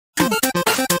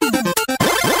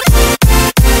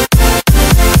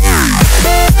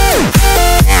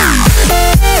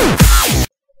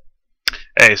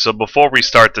Okay, so before we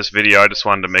start this video, I just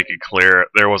wanted to make it clear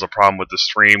there was a problem with the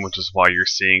stream, which is why you're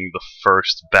seeing the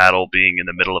first battle being in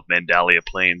the middle of Mandalia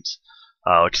Plains,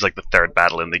 which is like the third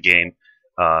battle in the game.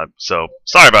 So,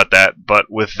 sorry about that, but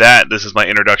with that, this is my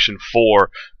introduction for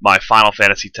my Final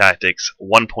Fantasy Tactics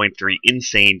 1.3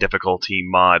 Insane Difficulty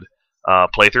mod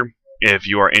playthrough. If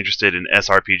you are interested in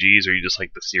SRPGs or you just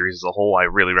like the series as a whole, I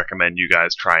really recommend you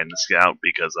guys trying this out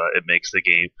because it makes the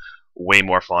game way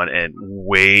more fun and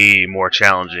way more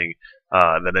challenging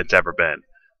than it's ever been.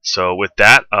 So with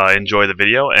that, enjoy the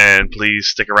video and please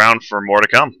stick around for more to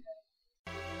come.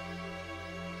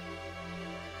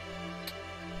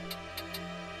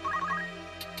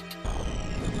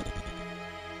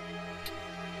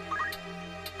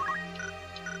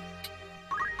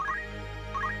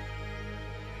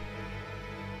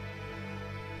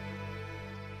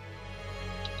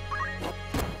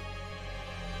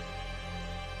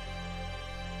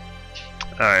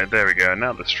 Alright, there we go.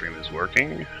 Now the stream is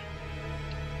working.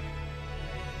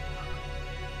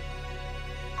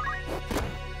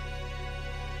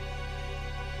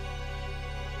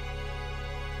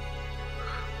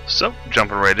 So,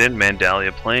 jumping right in,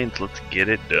 Mandalia Plains, let's get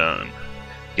it done.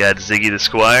 Got Ziggy the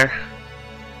Squire.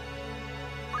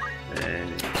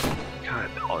 And, God,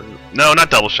 no,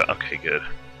 not double shot. Okay, good.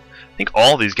 I think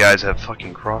all these guys have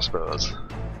fucking crossbows.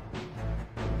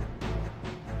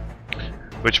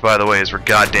 Which, by the way, is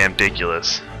goddamn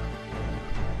ridiculous.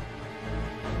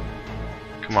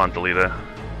 Come on, Delita.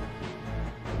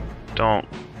 Don't.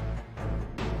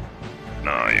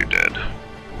 No, you're dead.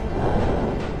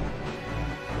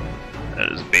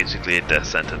 That is basically a death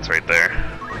sentence right there.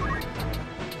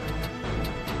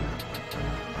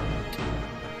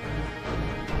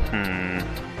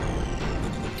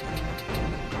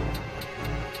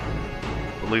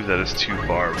 I believe that is too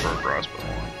far for a crossbow.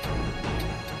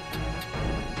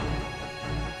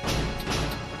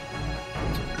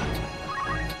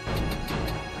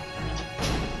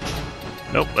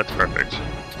 Nope, that's perfect.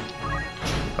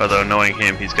 Although, knowing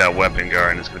him, he's got weapon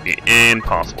guard and it's going to be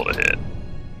impossible to hit.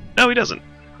 No, he doesn't.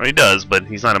 Or he does, but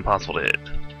he's not impossible to hit.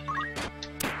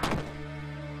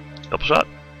 Double shot.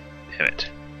 Damn it.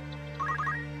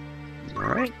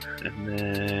 Alright, and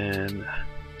then...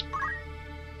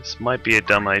 This might be a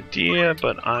dumb idea,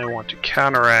 but I want to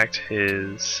counteract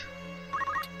his...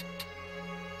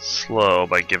 slow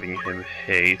by giving him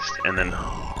haste, and then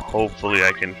hopefully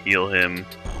I can heal him.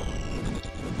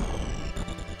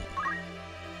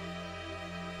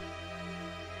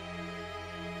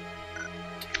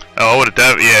 Oh, what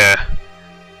that? Yeah.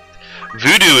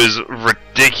 Voodoo is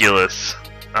ridiculous.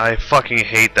 I fucking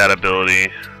hate that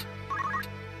ability.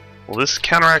 Will this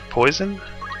counteract poison?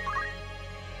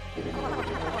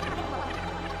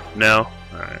 No?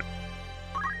 Alright.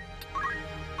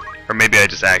 Or maybe I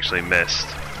just actually missed.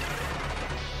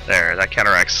 There, that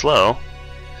counteracts slow.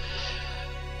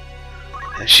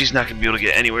 And she's not going to be able to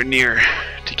get anywhere near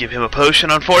to give him a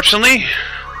potion, unfortunately.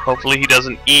 Hopefully he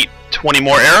doesn't eat 20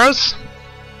 more arrows.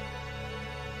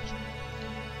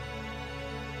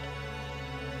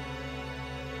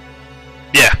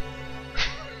 Yeah.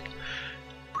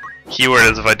 Keyword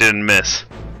is if I didn't miss.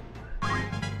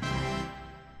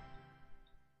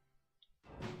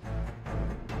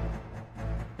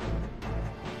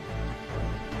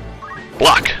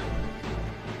 Block!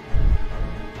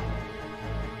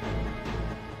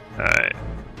 Alright.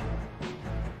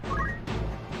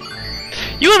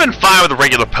 You have been fine with a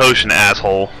regular potion,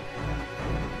 asshole.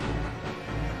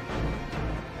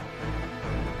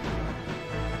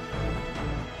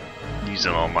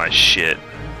 Using all my shit.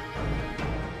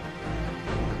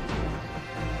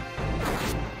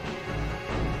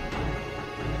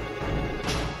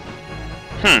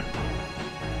 I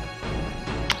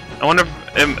wonder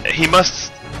if he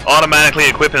must automatically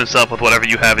equip himself with whatever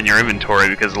you have in your inventory,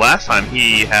 because last time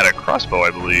he had a crossbow, I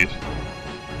believe.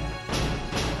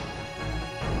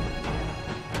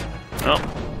 Oh,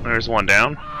 there's one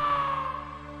down.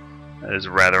 That is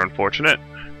rather unfortunate.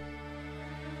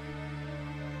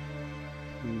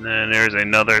 And then there's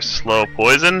another slow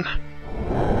poison.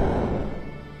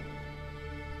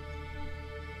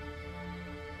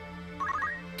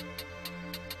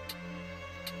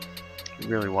 I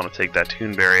really want to take that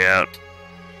Tonberry out.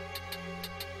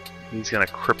 He's gonna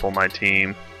cripple my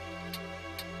team.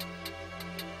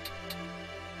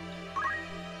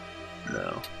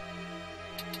 No.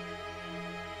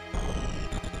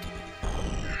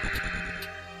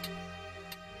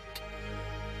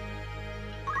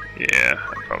 Yeah,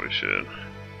 I probably should.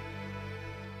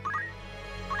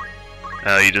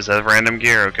 Oh, you just have random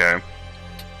gear? Okay.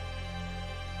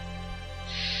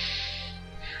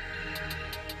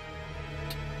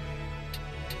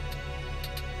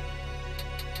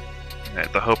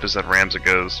 Alright, the hope is that Ramza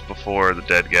goes before the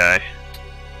dead guy.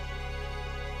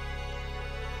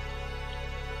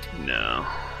 No.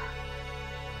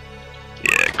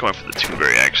 Yeah, going for the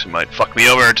Tonberry action might fuck me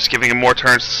over, just giving him more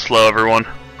turns to slow everyone.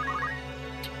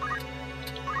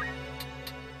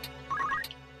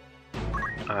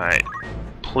 Alright.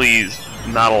 Please,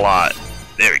 not a lot.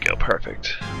 There we go,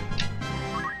 perfect.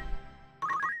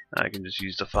 I can just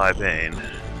use the 5 Bane.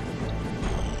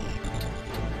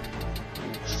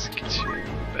 Let's get you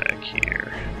back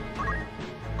here.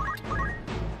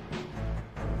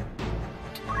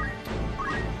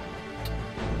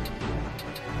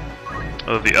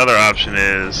 Oh, the other option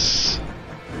is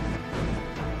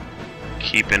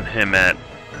keeping him at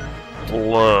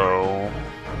low,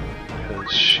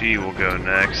 because she will go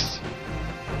next.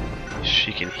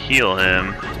 She can heal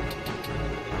him.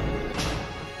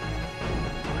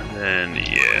 And then,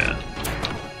 yeah.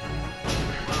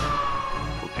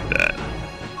 We'll do that.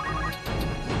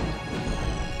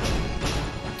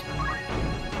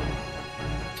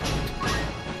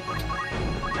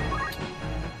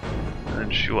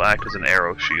 And she will act as an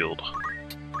arrow shield.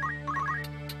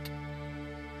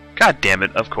 God damn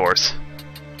it, of course.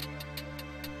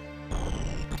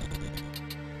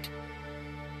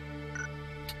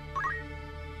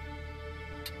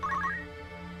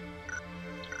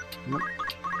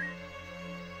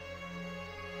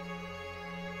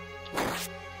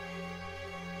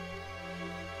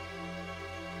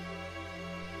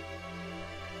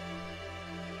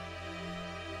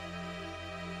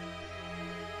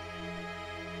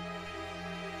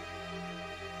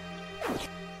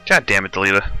 God damn it,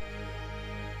 Delita.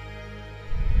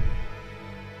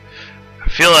 I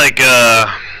feel like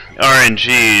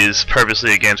RNG is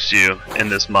purposely against you in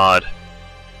this mod.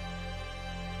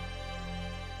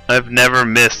 I've never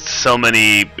missed so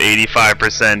many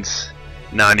 85%,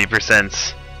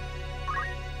 90%.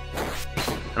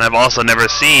 And I've also never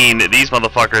seen these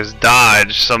motherfuckers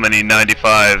dodge so many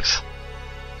 95s.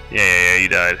 Yeah, you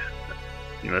died.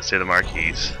 You must say the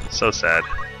Marquise. So sad.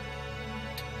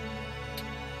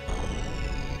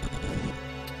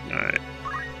 Alright.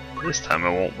 This time I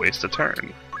won't waste a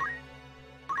turn.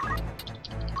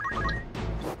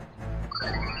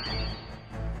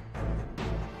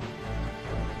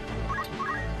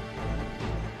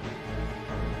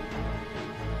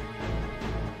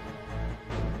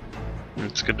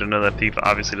 It's good to know that thief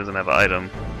obviously doesn't have an item.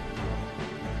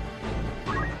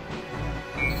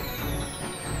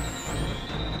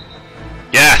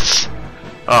 Yes!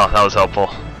 Oh, that was helpful.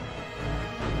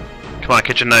 Come on,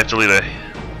 kitchen knife, Delita.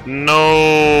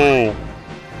 No!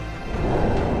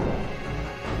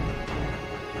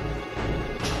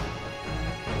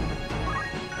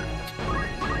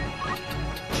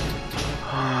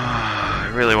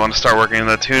 I really want to start working on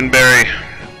that Tonberry.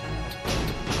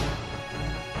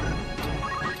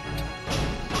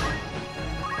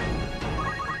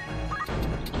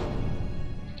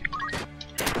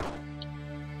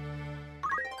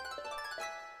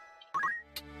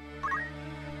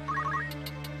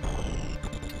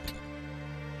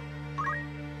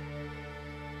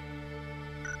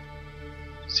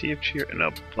 See if cheer.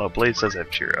 No, Blade says have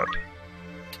cheer up,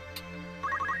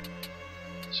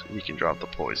 so we can drop the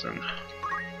poison.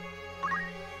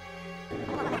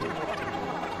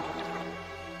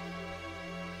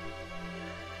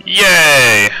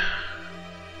 Yay!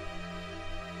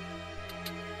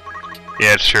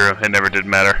 Yeah, it's true. It never did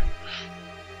matter.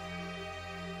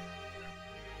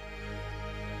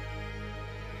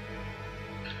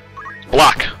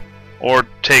 Block, or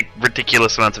take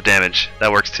ridiculous amounts of damage.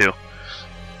 That works too.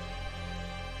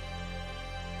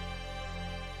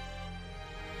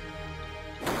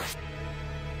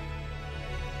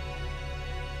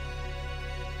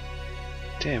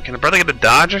 Damn, can a brother get a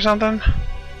dodge or something?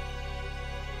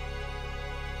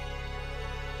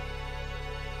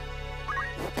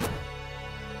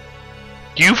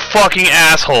 You fucking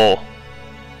asshole!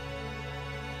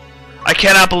 I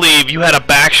cannot believe you had a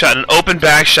back shot, an open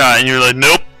back shot, and you're like,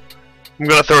 nope, I'm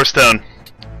gonna throw a stone.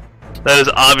 That is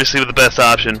obviously the best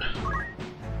option.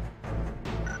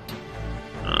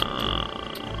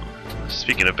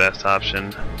 Speaking of best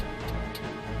option,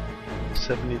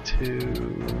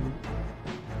 72.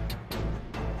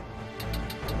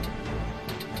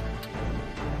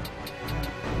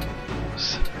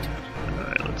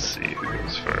 Alright, let's see who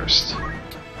goes first.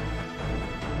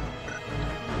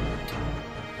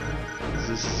 Is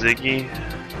this Ziggy?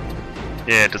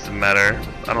 Yeah, it doesn't matter.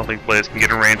 I don't think Blaze can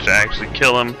get in range to actually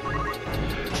kill him.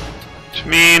 Which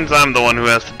means I'm the one who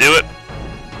has to do it.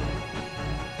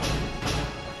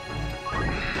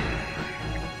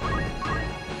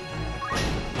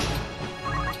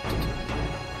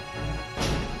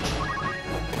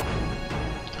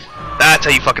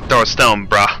 That's how you fucking throw a stone,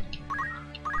 bruh.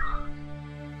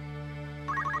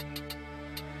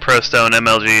 Pro Stone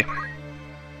MLG.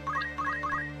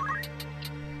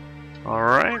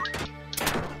 Alright.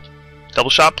 Double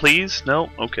shot, please?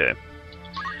 No? Okay.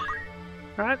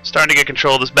 Alright, starting to get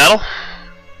control of this battle.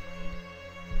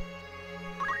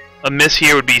 A miss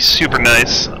here would be super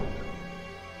nice.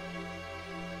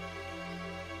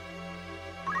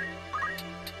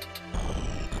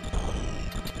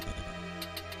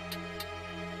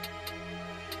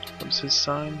 What's his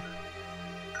sign?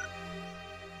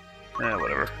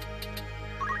 Whatever.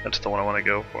 That's the one I want to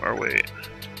go for. Wait.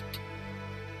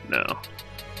 No.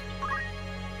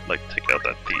 I'd like to take out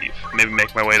that thief. Maybe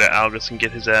make my way to Algus and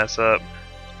get his ass up.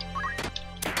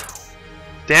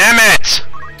 Damn it!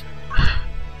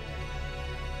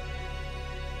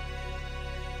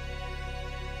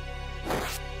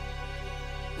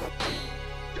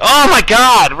 Oh my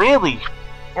god, really?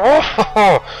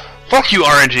 Oh, fuck you,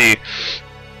 RNG.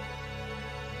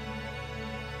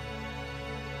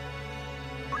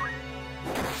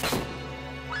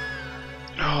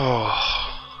 Oh,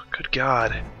 good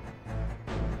god.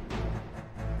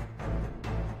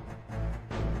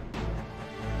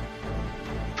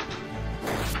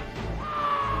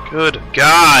 Good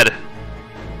god.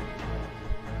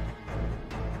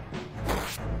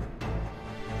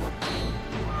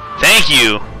 Thank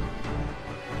you.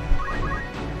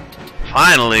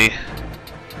 Finally.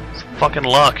 Some fucking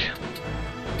luck.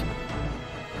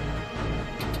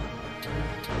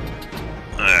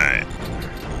 Alright.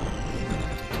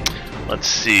 Let's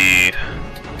see.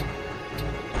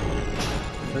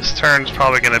 This turn's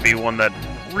probably going to be one that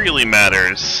really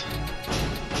matters.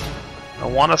 I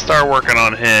want to start working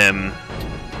on him.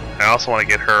 I also want to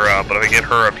get her up, but if I get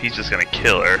her up, he's just going to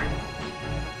kill her.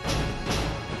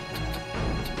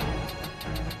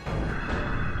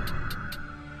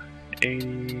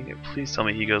 Please tell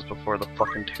me he goes before the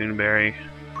fucking Tonberry.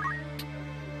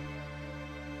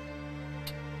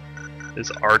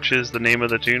 Is Arches the name of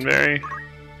the Tonberry?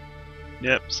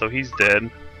 Yep, so he's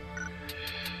dead.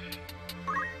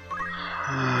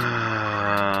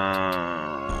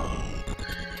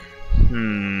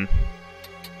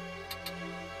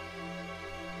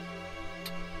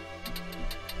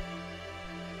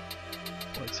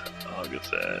 What's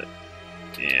Algus at?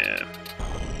 Yeah.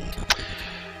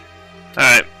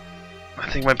 Alright. I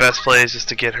think my best play is just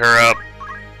to get her up.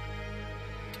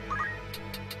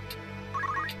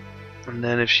 And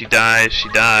then if she dies, she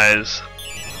dies.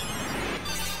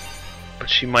 But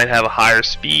she might have a higher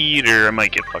speed, or I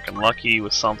might get fucking lucky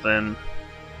with something.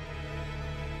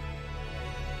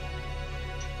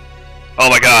 Oh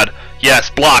my god. Yes,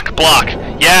 block, block.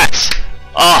 Yes!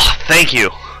 Oh, thank you.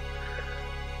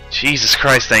 Jesus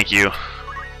Christ, thank you.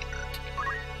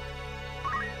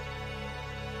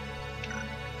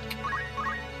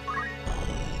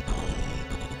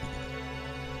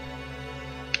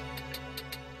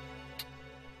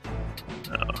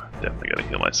 Definitely gotta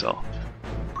heal myself.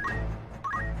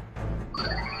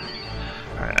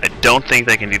 Alright, I don't think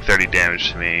they can do 30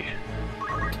 damage to me.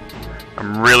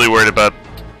 I'm really worried about...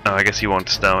 Oh, I guess he won't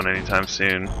stone anytime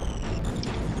soon.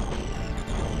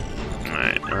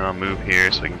 Alright, and I'll move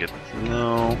here so I can get...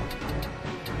 No.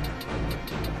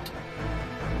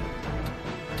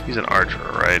 He's an archer,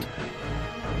 right?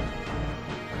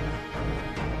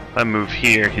 If I move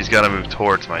here, he's gotta move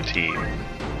towards my team.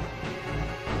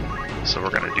 So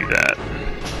we're gonna do that.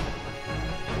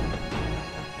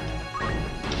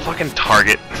 Fucking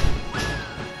target.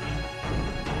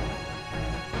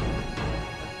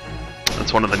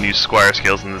 That's one of the new squire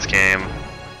skills in this game.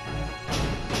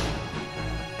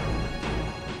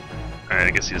 Alright,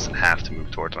 I guess he doesn't have to move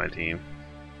towards my team.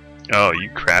 Oh, you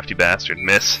crafty bastard.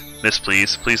 Miss. Miss,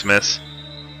 please. Please miss.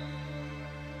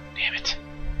 Damn it.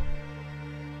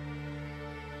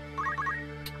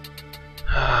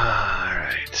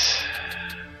 Alright.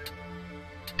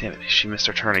 Damn it, she missed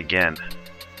her turn again.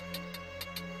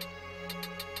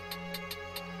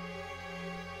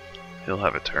 He'll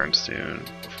have a turn soon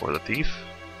before the thief.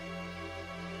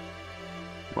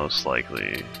 Most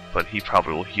likely. But he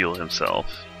probably will heal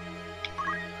himself.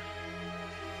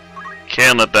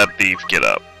 Can't let that thief get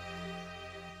up.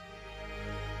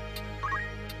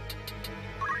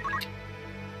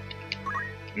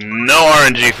 No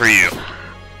RNG for you.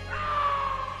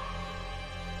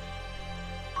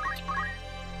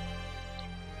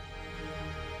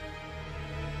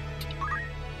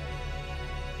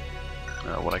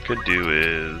 What I could do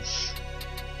is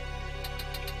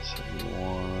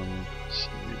 71,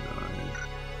 79.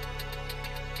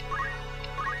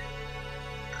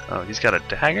 Oh, he's got a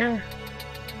dagger?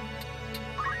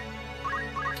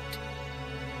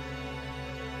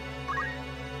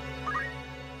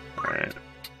 Alright.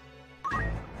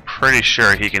 Pretty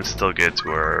sure he can still get to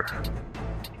her.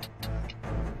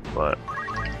 But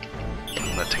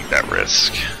I'm gonna take that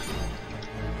risk.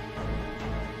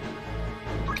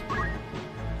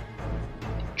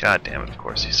 God damn it, of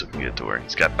course he still can get to her.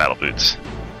 He's got battle boots.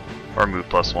 Or move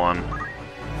 +1.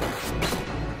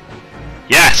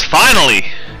 Yes, finally!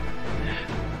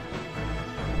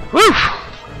 Whew!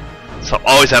 So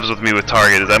always happens with me with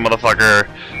target is that motherfucker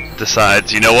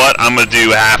decides, you know what, I'm gonna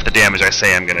do half the damage I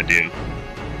say I'm gonna do.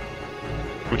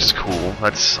 Which is cool.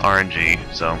 That's RNG,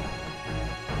 so.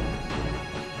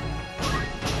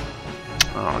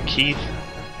 Oh, Keith.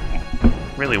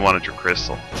 Really wanted your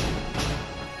crystal.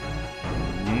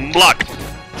 Block!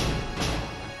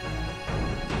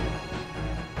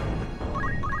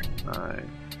 Alright,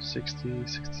 60,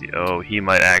 60. Oh, he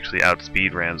might actually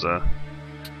outspeed Ramza.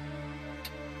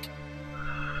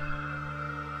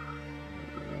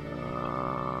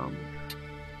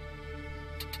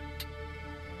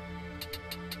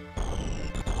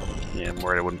 Yeah, I'm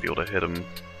worried I wouldn't be able to hit him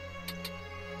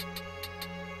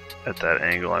at that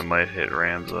angle. I might hit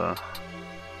Ramza.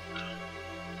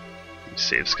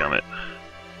 Save scum it.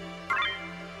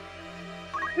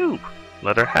 Ooh,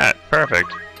 leather hat,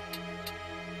 perfect.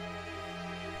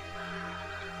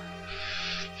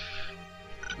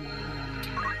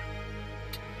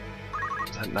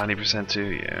 Is that 90%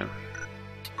 too? Yeah.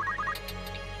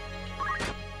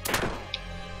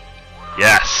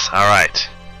 Yes, alright.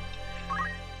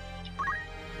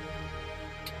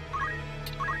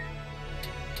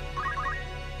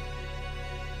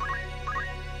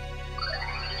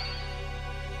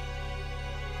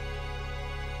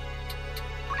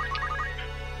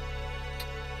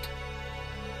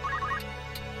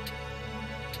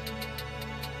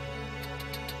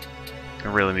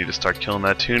 I really need to start killing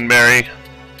that Tonberry.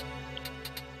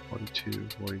 42,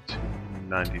 42,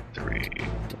 93.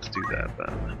 Let's do that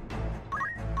then.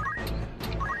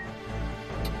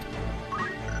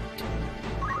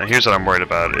 Now here's what I'm worried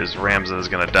about, is Ramza is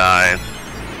gonna die.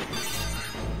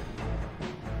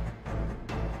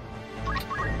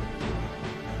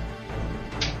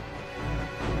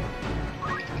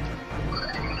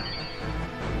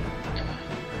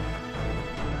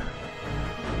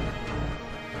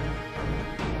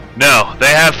 No, they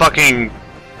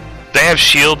have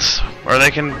shields, or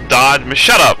they can dodge.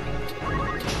 Shut up!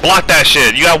 Block that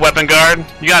shit. You got weapon guard?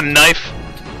 You got a knife?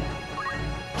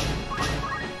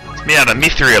 It's me out of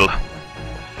mithril.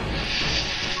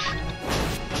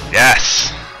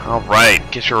 Yes!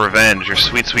 Alright, get your revenge, your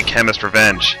sweet, sweet chemist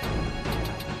revenge.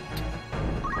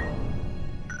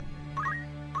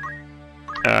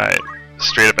 Alright,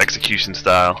 straight up execution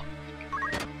style.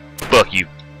 Fuck you.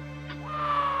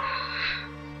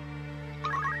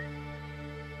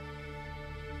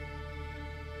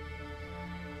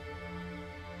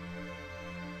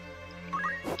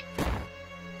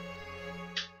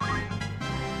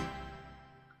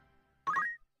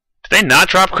 Did they not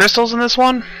drop crystals in this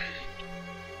one?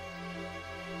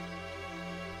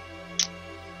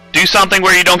 Do something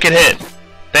where you don't get hit.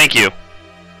 Thank you.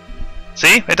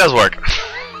 See? It does work.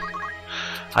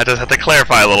 I just have to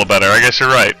clarify a little better. I guess you're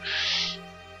right.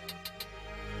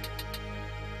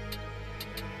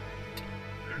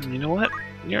 You know what?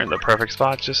 You're in the perfect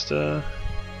spot. Just, They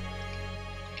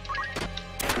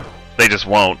just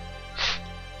won't.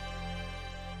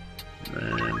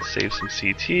 And save some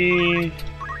CT.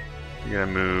 You're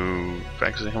gonna move.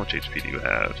 Actually, how much HP do you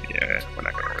have? Yeah, we're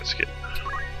not gonna risk it.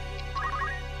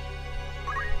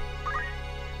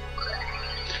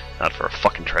 Not for a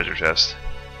fucking treasure chest.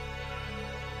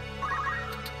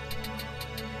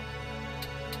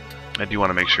 I do want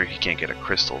to make sure he can't get a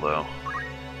crystal, though.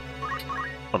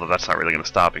 Although that's not really gonna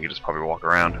stop. He can just probably walk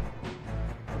around.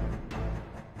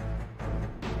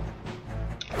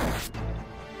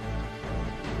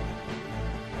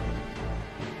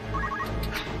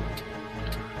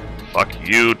 Fuck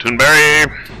you, Tonberry!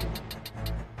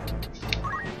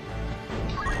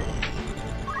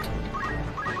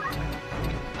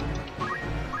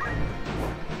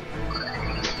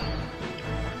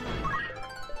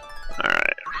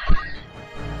 Alright.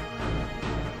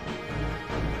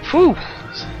 Whew!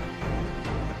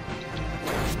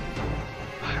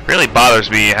 It really bothers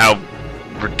me how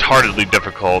retardedly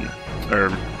difficult, or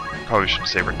probably shouldn't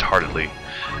say retardedly,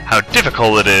 how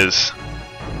difficult it is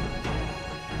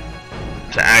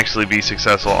to actually be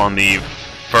successful on the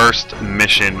first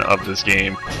mission of this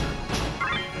game.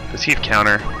 Does he have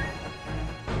counter?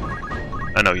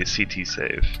 Oh no, he has CT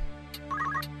save.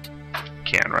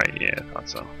 Can, right? Yeah, I thought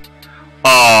so.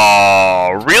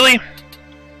 Oh, really?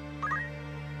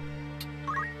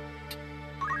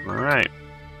 Alright.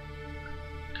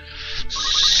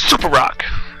 Purple rock.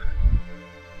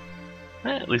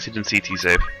 At least he didn't CT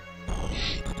save.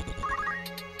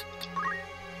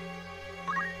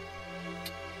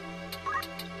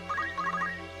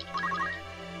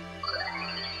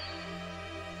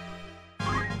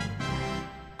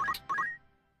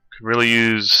 Could really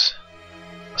use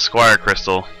a squire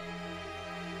crystal.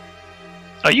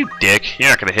 Oh, you dick! You're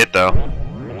not gonna hit though.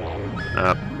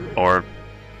 Or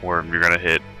you're gonna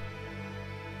hit.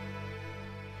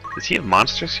 Does he have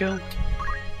monster skill?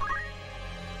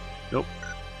 Nope.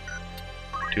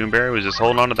 Tonberry was just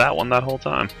holding on to that one that whole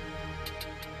time.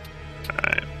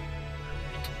 Alright.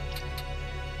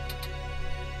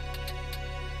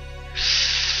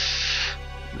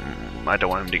 I don't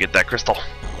want him to get that crystal.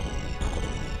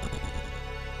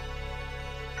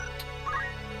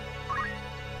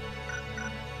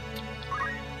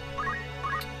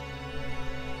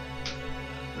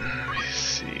 Let me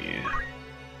see.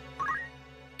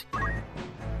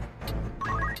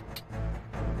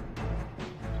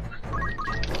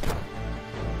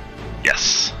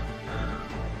 Yes.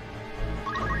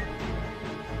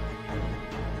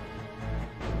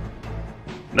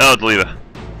 No, delete it.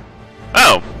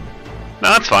 Oh. No,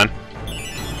 that's fine.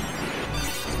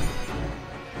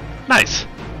 Nice.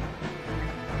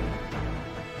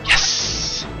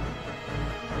 Yes.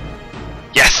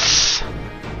 Yes.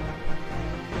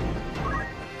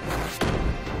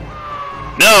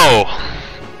 No.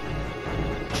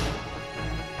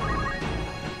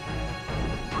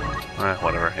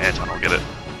 Whatever. Anton will get it.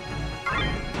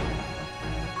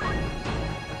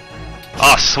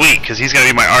 Oh, sweet, because he's gonna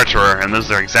be my archer, and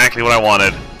those are exactly what I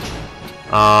wanted.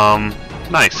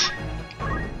 Nice.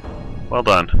 Well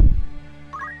done.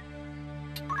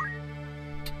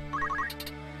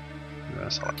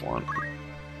 That's all I want.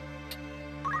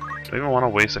 Do I even want to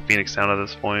waste a Phoenix down at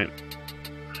this point?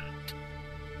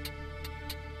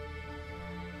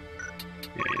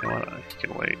 Yeah, you know what? I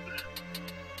can wait.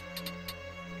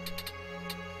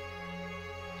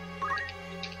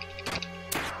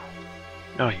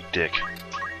 Oh, you dick.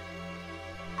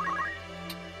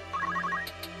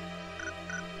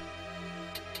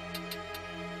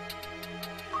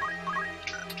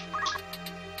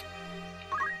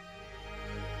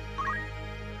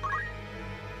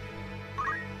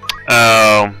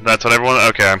 Oh, that's what everyone...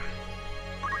 Okay.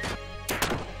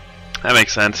 That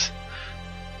makes sense.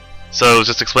 So it was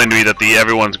just explained to me that the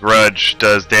everyone's grudge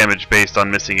does damage based on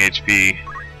missing HP,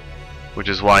 which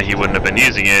is why he wouldn't have been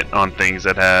using it on things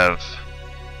that have...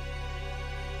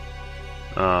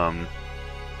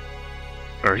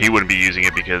 or he wouldn't be using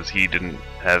it because he didn't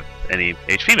have any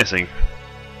HP missing.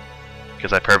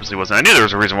 Because I purposely wasn't. I knew there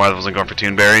was a reason why I wasn't going for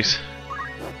Tonberries.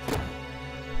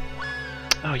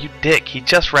 Oh, you dick. He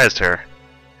just rezzed her.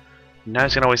 Now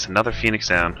he's gonna waste another Phoenix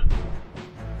down.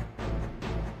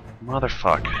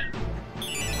 Motherfuck.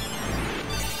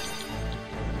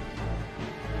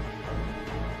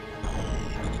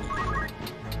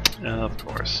 Of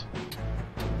course.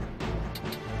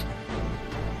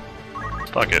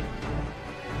 Fuck it.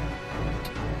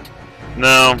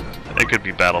 No, it could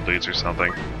be battle boots or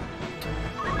something.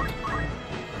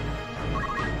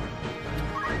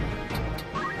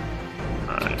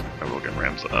 Alright, I will get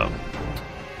Rams up.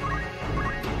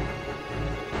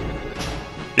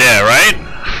 Yeah, right?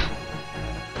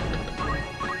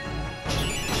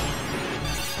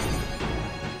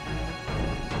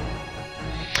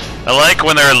 I like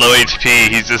when they're low HP,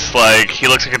 he's just like, he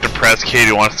looks like a depressed kid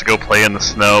who wants to go play in the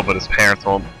snow, but his parents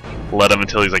won't let him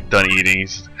until he's like done eating.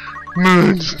 He's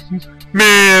just,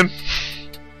 man,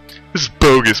 this is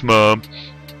bogus, Mom.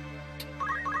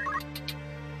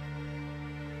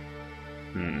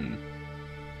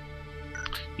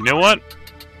 You know what?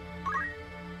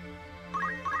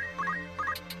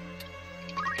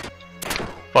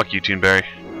 Fuck you, Tonberry.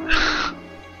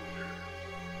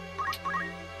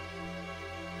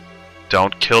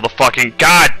 Don't kill the fucking...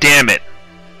 God damn it!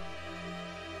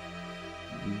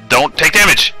 Don't take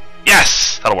damage!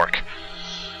 Yes! That'll work.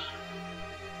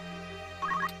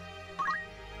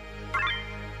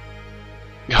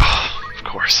 Oh, of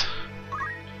course.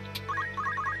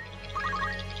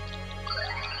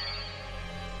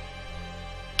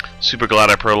 Super glad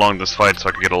I prolonged this fight so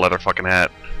I could get a leather fucking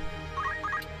hat.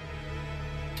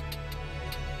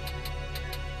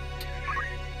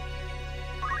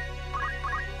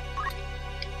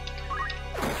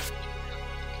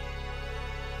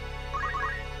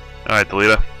 Alright,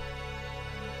 Delita.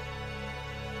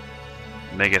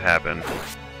 Make it happen.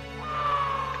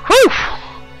 Whew!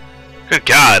 Good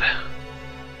God.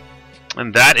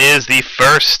 And that is the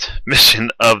first mission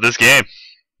of this game.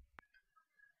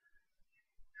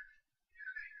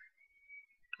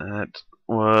 That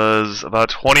was about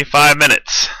 25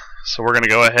 minutes. So we're going to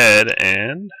go ahead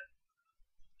and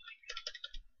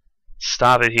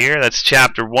stop it here. That's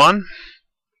chapter 1.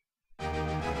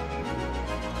 Now,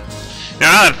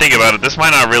 now that I think about it, this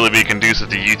might not really be conducive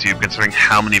to YouTube considering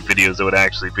how many videos it would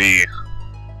actually be.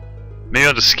 Maybe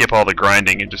I'll just skip all the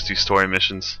grinding and just do story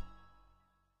missions.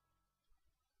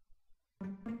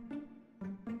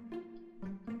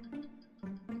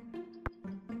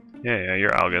 Yeah,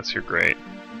 you're Algus, you're great.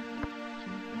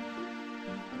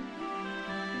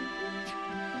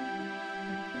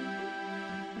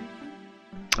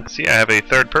 I see I have a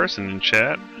third person in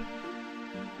chat.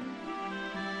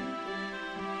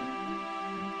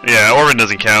 Yeah, Orban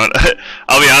doesn't count.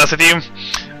 I'll be honest with you.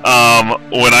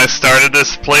 When I started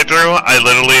this playthrough, I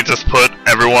literally just put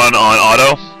everyone on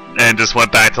auto and just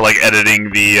went back to like editing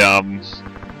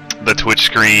the Twitch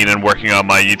screen and working on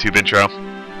my YouTube intro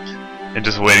and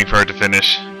just waiting for it to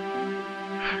finish.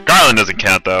 Garland doesn't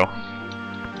count though.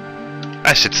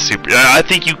 That shit's super. I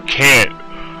think you can't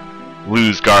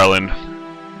lose Garland.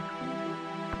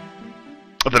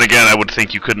 But then again, I would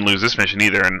think you couldn't lose this mission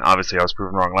either, and obviously I was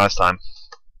proven wrong last time.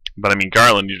 But I mean,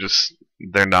 Garland,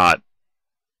 they're not.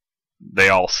 They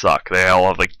all suck. They all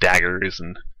have like daggers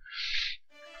and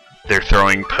they're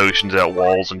throwing potions at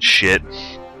walls and shit.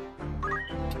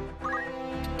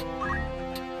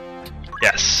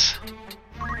 Yes.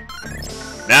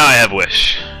 Now I have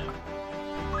wish.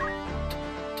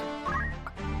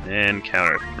 And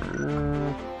counter.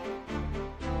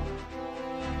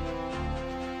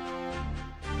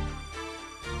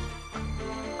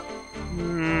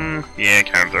 Yeah,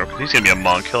 counter throw. 'Cause he's gonna be a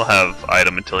monk. He'll have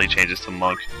item until he changes to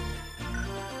monk.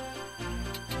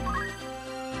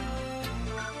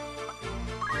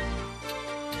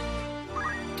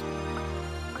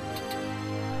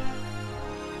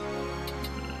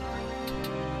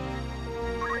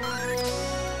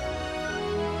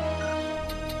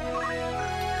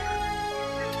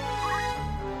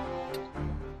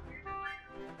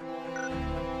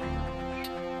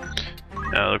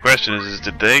 Now the question is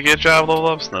did they get job level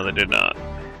ups? No, they did not.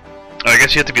 Oh, I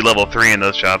guess you have to be level 3 in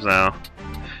those jobs now.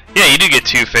 Yeah, you do get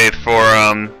 2 faith for,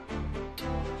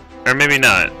 or maybe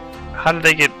not. How did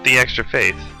they get the extra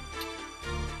faith?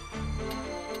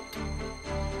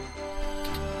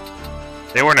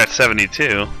 They weren't at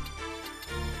 72.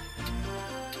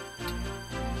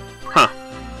 Huh.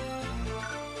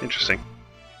 Interesting.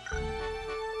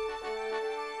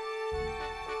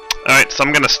 Alright, so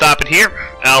I'm going to stop it here.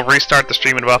 I'll restart the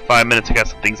stream in about 5 minutes. I got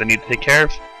some things I need to take care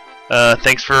of.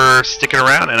 Thanks for sticking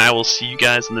around, and I will see you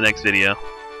guys in the next video.